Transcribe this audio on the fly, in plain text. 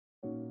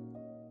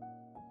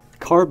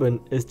Carbon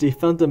is the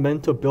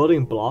fundamental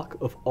building block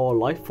of all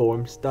life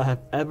forms that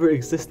have ever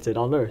existed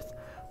on Earth,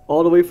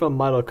 all the way from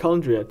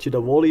mitochondria to the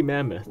woolly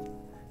mammoth.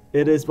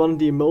 It is one of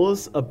the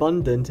most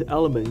abundant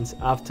elements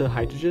after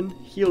hydrogen,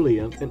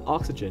 helium, and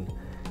oxygen,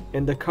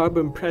 and the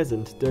carbon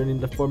present during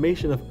the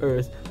formation of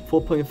Earth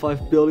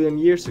 4.5 billion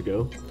years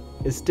ago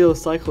is still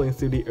cycling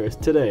through the Earth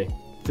today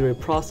through a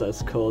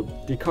process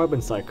called the carbon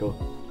cycle.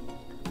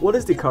 What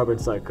is the carbon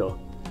cycle?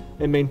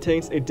 It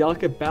maintains a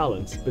delicate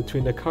balance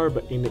between the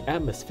carbon in the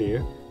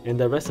atmosphere and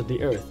the rest of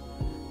the Earth.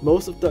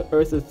 Most of the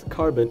Earth's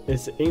carbon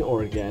is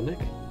inorganic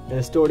and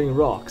is stored in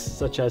rocks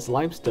such as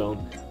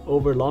limestone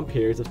over long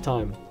periods of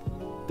time.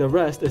 The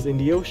rest is in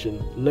the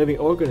ocean, living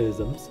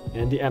organisms,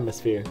 and the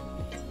atmosphere.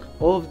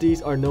 All of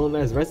these are known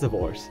as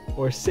reservoirs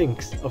or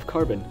sinks of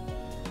carbon.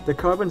 The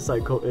carbon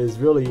cycle is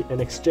really an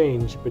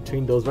exchange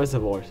between those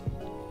reservoirs.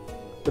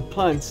 The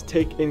plants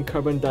take in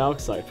carbon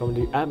dioxide from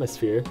the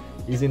atmosphere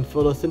using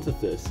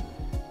photosynthesis.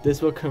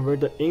 This will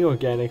convert the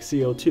inorganic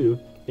CO2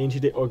 into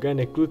the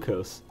organic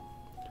glucose.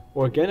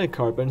 Organic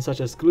carbon, such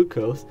as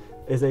glucose,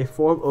 is a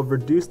form of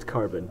reduced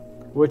carbon,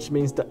 which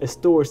means that it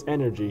stores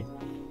energy.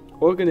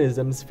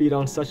 Organisms feed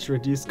on such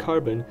reduced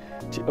carbon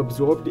to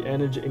absorb the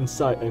energy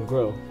inside and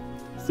grow.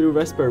 Through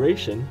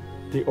respiration,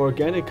 the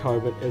organic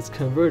carbon is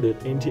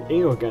converted into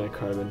inorganic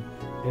carbon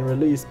and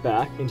released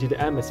back into the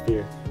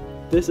atmosphere.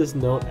 This is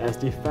known as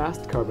the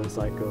fast carbon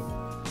cycle.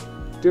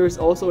 There is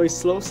also a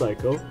slow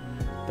cycle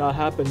that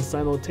happens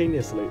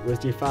simultaneously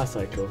with the fast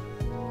cycle.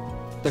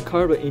 The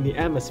carbon in the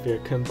atmosphere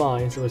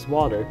combines with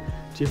water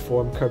to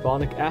form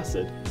carbonic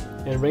acid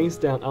and rains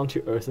down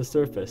onto Earth's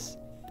surface.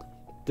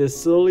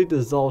 This slowly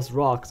dissolves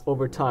rocks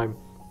over time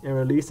and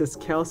releases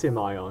calcium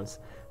ions,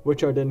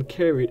 which are then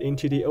carried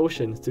into the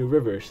ocean through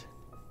rivers.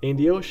 In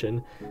the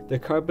ocean, the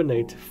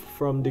carbonate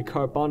from the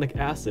carbonic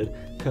acid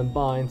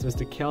combines with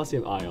the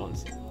calcium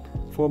ions,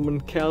 forming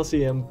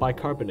calcium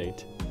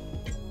bicarbonate.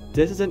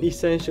 This is an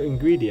essential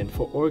ingredient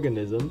for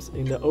organisms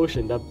in the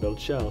ocean that build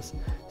shells,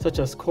 such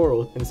as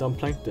corals and some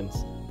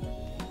planktons.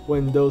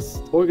 When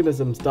those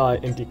organisms die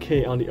and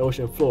decay on the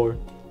ocean floor,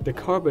 the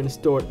carbon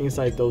stored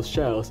inside those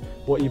shells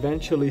will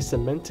eventually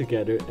cement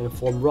together and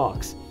form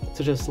rocks,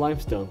 such as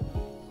limestone,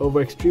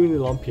 over extremely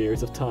long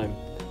periods of time,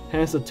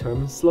 hence the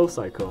term slow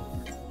cycle.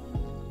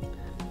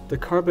 The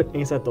carbon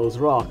inside those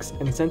rocks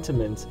and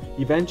sediments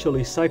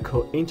eventually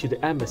cycle into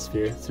the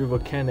atmosphere through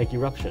volcanic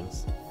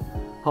eruptions.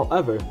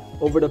 However,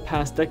 over the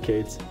past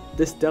decades,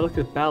 this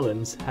delicate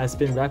balance has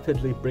been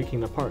rapidly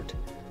breaking apart.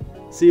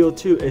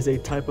 CO2 is a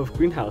type of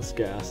greenhouse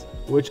gas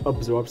which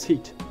absorbs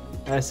heat.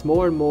 As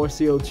more and more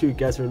CO2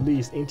 gets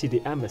released into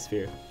the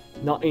atmosphere,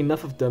 not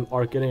enough of them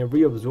are getting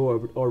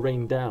reabsorbed or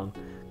rained down,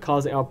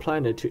 causing our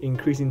planet to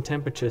increase in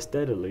temperature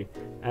steadily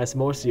as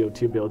more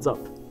CO2 builds up.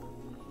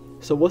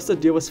 So what's the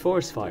deal with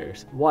forest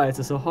fires? Why is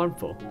it so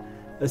harmful?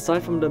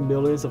 Aside from the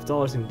millions of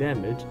dollars in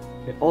damage,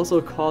 it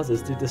also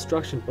causes the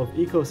destruction of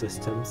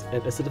ecosystems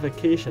and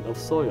acidification of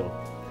soil.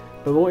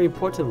 But more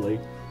importantly,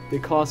 they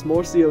cause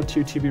more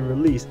CO2 to be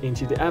released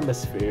into the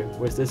atmosphere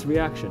with this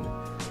reaction.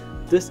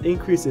 This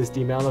increases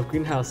the amount of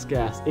greenhouse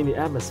gas in the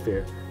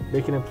atmosphere,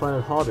 making the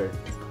planet hotter,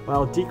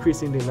 while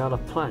decreasing the amount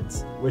of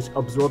plants, which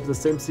absorb the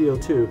same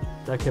CO2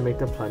 that can make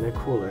the planet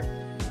cooler.